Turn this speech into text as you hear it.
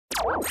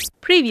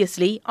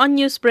Previously on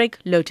Newsbreak,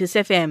 Lotus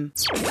FM.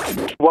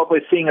 What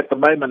we're seeing at the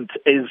moment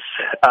is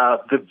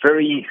the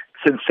very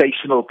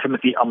sensational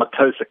Timothy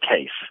Omotoso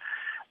case.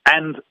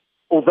 And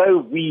although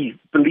we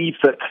believe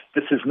that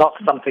this is not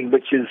something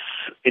which is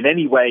in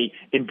any way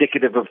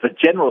indicative of the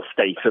general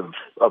state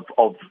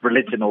of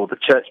religion or the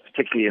church,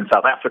 particularly in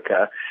South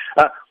Africa,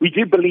 we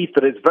do believe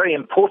that it's very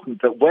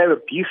important that where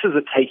abuses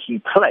are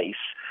taking place,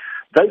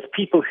 those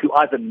people who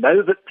either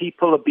know that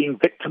people are being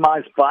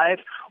victimized by it,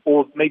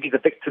 or maybe the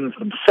victims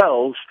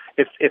themselves,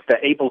 if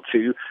they're able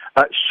to,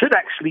 should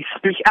actually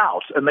speak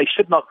out, and they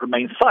should not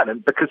remain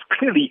silent, because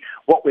clearly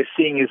what we're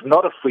seeing is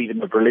not a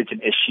freedom of religion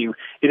issue,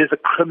 it is a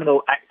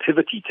criminal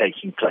activity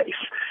taking place.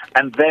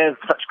 And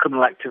such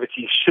criminal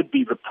activities should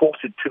be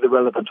reported to the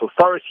relevant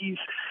authorities,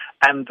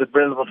 and the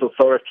relevant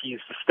authorities,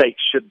 the state,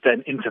 should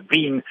then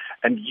intervene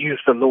and use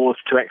the laws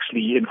to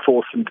actually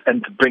enforce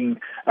and to bring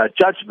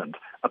judgment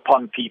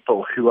upon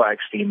people who are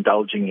actually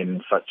indulging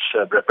in such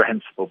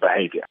reprehensible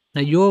behavior.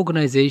 Now, your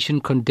organization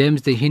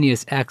condemns the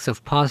heinous acts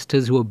of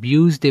pastors who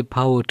abuse their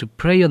power to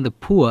prey on the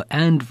poor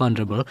and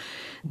vulnerable.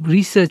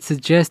 Research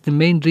suggests the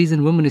main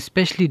reason women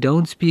especially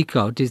don't speak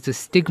out is the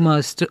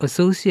stigma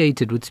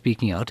associated with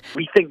speaking out.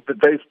 We think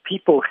that those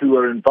people who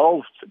are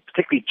involved,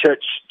 particularly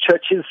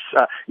churches,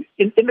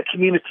 in the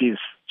communities,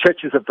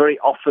 churches are very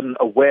often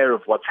aware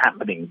of what's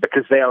happening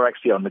because they are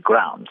actually on the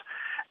ground.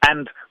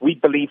 And we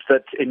believe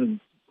that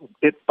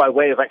by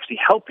way of actually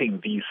helping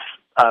these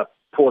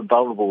poor and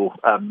vulnerable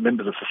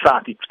members of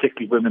society,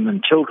 particularly women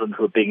and children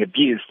who are being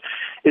abused,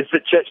 is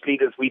that church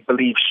leaders, we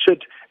believe,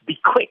 should be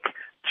quick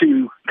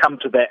to come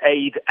to their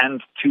aid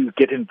and to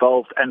get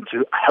involved and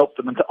to help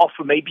them and to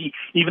offer maybe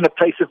even a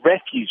place of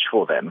refuge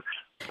for them.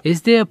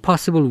 Is there a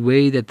possible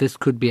way that this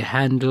could be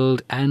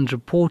handled and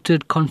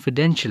reported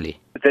confidentially?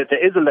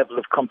 There is a level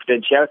of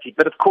confidentiality,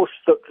 but of course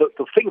the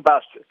thing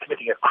about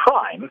committing a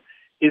crime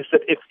is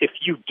that if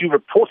you do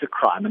report a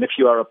crime, and if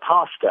you are a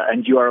pastor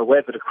and you are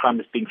aware that a crime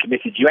has been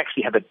committed, you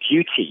actually have a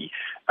duty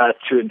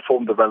to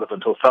inform the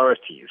relevant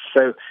authorities.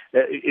 So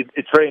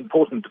it's very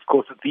important, of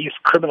course, that these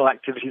criminal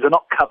activities are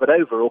not covered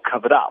over or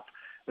covered up.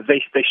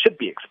 They should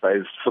be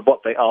exposed for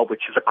what they are,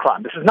 which is a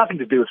crime. This has nothing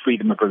to do with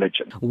freedom of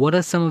religion. What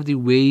are some of the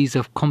ways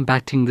of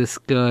combating this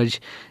scourge,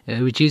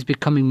 which is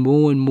becoming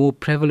more and more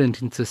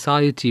prevalent in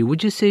society?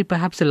 Would you say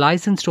perhaps a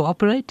license to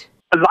operate?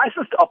 A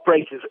license to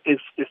operate is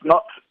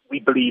not, we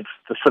believe,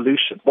 the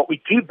solution. What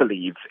we do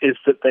believe is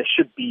that there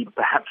should be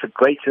perhaps a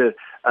greater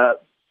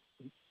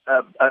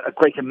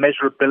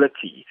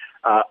measurability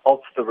of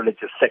the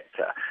religious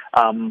sector.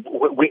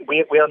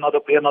 We are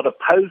not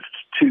opposed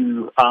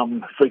to,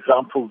 for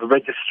example, the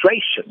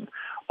registration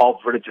of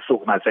religious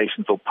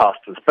organizations or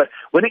pastors. But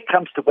when it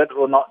comes to whether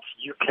or not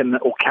you can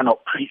or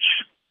cannot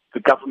preach, the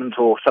government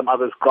or some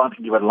others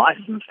granting you a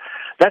license,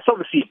 that's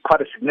obviously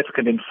quite a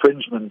significant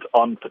infringement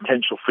on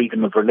potential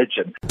freedom of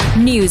religion.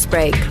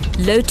 Newsbreak,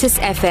 Lotus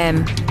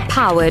FM,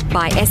 powered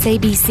by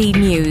SABC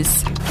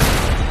News.